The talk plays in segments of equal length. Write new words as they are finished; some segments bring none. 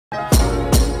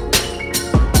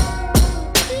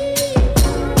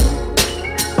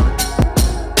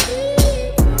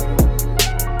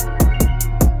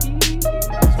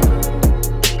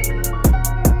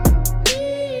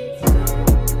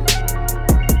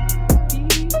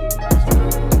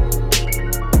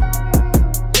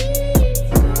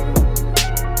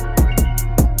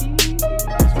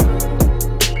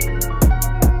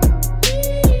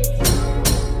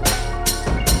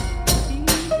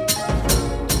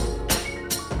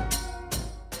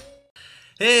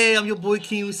Hey, I'm your boy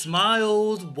Keem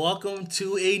Smilez. Welcome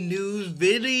to a new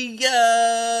video.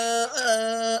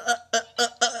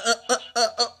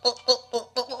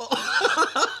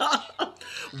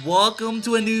 Welcome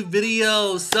to a new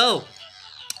video. So,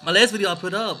 my last video I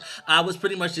put up, I was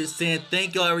pretty much just saying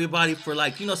thank y'all everybody for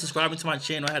subscribing to my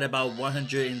channel. I had about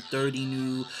 130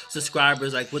 new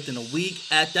subscribers like within a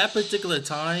week. At that particular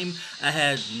time, I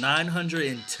had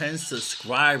 910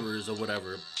 subscribers or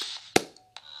whatever.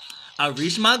 I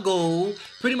reached my goal.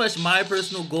 Pretty much my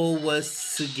personal goal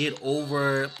was to get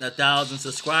over 1,000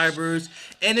 subscribers,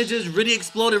 and it just really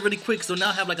exploded really quick. So now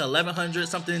I have like 1,100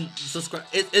 something subscribers.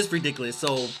 It's ridiculous.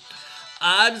 So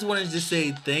I just wanted to just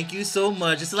say thank you so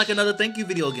much. This is like another thank you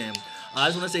video again. I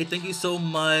just want to say thank you so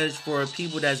much for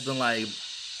people that's been like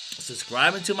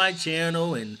subscribing to my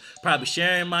channel and probably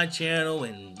sharing my channel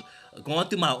and going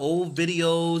through my old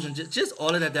videos and just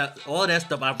all of all of that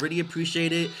stuff. I really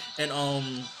appreciate it. And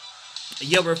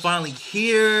yeah, we're finally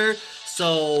here.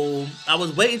 So I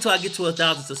was waiting until I get to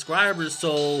 1,000 subscribers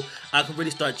so I can really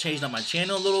start changing up my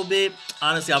channel a little bit.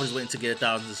 Honestly, I was waiting to get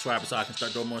 1,000 subscribers so I can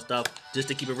start doing more stuff, just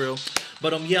to keep it real.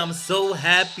 But yeah, I'm so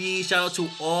happy. Shout out to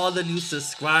all the new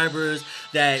subscribers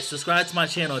that subscribed to my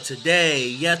channel today,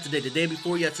 yesterday, the day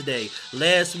before yesterday,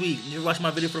 last week. If you're watching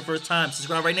my video for the first time,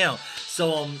 subscribe right now.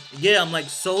 So yeah, I'm like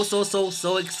so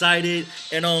excited.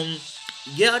 And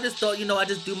yeah, I just thought, I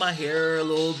just do my hair a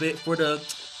little bit for the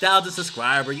 1,000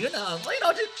 subscriber, just a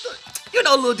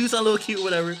little, do something a little cute,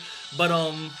 whatever. But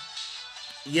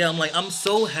yeah, I'm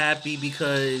so happy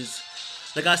because,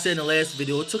 like I said in the last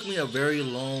video, it took me a very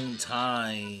long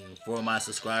time for my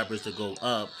subscribers to go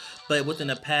up. But within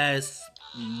the past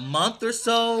month or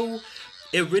so,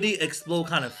 it really exploded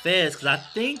kind of fast. Because I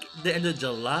think the end of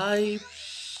July,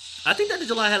 I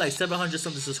had like 700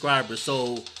 something subscribers.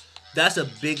 So that's a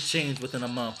big change within a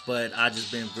month. But I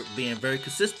just been being very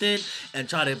consistent and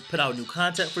try to put out new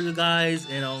content for you guys.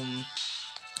 And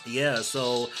yeah,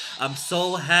 so I'm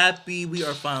so happy we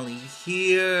are finally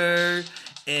here,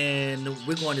 and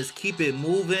we're going to just keep it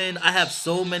moving. I have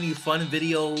so many fun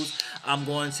videos I'm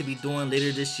going to be doing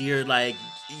later this year. Like,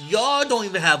 y'all don't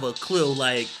even have a clue.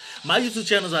 Like, my YouTube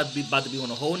channel is about to be on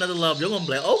a whole nother level. You're gonna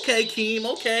be like, okay, Keem,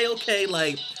 okay.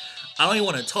 Like, I don't even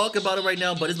want to talk about it right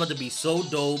now, but it's about to be so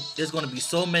dope. There's going to be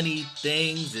so many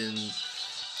things, and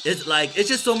it's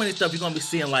just so many stuff. You're going to be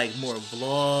seeing like more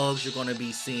vlogs. You're going to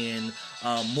be seeing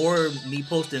more me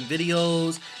posting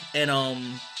videos. And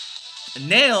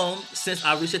now, since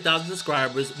I reached 1,000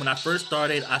 subscribers, when I first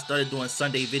started, I started doing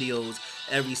Sunday videos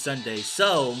every Sunday.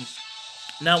 So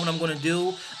now what I'm going to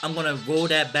do, I'm going to roll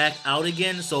that back out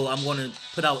again. So I'm going to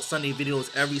put out Sunday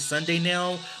videos every Sunday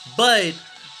now. But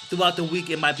throughout the week,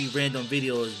 it might be random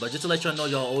videos. But just to let y'all know,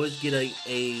 y'all always get a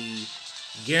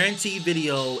guaranteed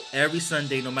video every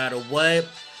Sunday, no matter what.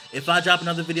 If I drop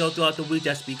another video throughout the week,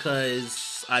 that's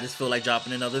because I just feel like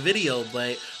dropping another video.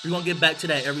 But we're going to get back to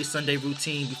that every Sunday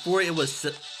routine. Before, it was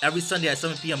every Sunday at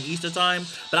 7 p.m. Eastern time.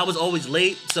 But I was always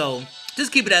late, so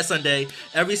just keep it at Sunday.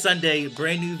 Every Sunday,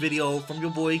 brand new video from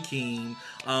your boy Keem.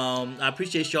 I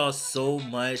appreciate y'all so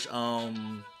much.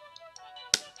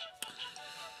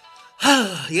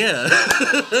 Yeah.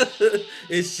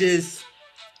 It's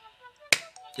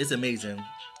amazing.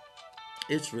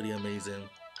 It's really amazing.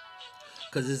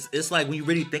 Because it's like, when you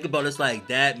really think about it, it's like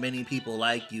that many people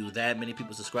like you, that many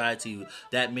people subscribe to you,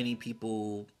 that many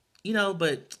people,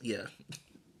 but yeah.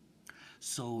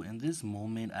 So in this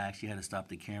moment, I actually had to stop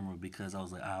the camera because I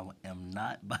was like, I am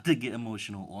not about to get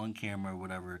emotional on camera or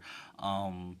whatever.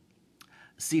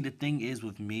 See, the thing is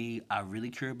with me, I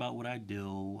really care about what I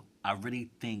do. I really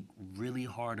think really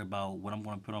hard about what I'm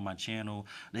going to put on my channel.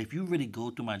 Like, if you really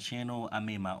go through my channel, I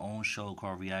made my own show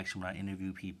called Reaction, where I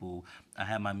interview people. I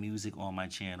have my music on my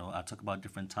channel. I talk about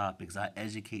different topics. I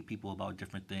educate people about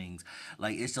different things.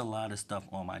 Like, it's a lot of stuff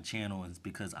on my channel. It's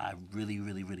because I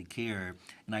really care.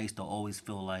 And I used to always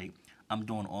feel like I'm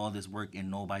doing all this work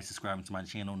and nobody's subscribing to my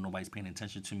channel, nobody's paying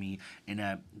attention to me, and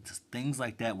that things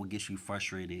like that will get you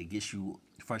frustrated. It gets you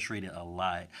frustrated a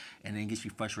lot, and then it gets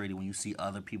you frustrated when you see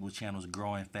other people's channels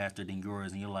growing faster than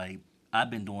yours, and you're like, I've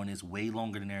been doing this way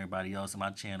longer than everybody else, and my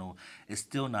channel is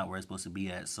still not where it's supposed to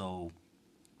be at. So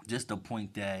just the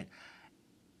point that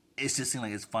it's just seems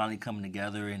like it's finally coming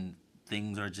together and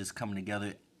things are just coming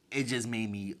together. It just made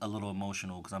me a little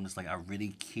emotional because I'm just like, I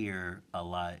really care a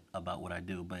lot about what I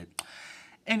do. But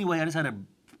anyway, I just had to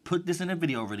put this in a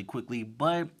video really quickly,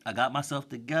 but I got myself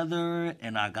together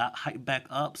and I got hyped back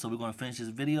up, so we're going to finish this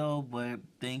video. But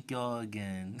thank y'all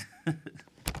again.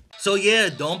 So yeah,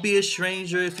 don't be a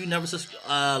stranger. If you never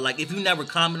if you never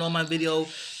comment on my video,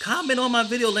 comment on my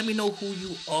video. Let me know who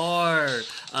you are.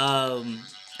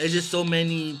 It's just so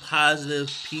many positive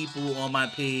people on my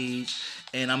page,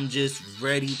 and I'm just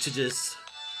ready to just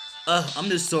I'm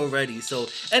just so ready. So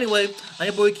anyway, I'm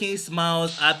your boy Keem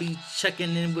Smilez. I'll be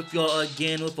checking in with y'all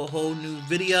again with a whole new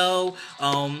video.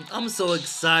 I'm so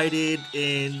excited,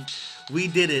 and we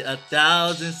did it,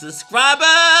 1,000 subscribers.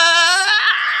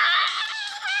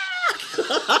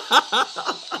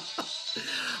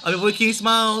 I'm your boy Keem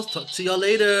Smilez. Talk to y'all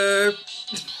later.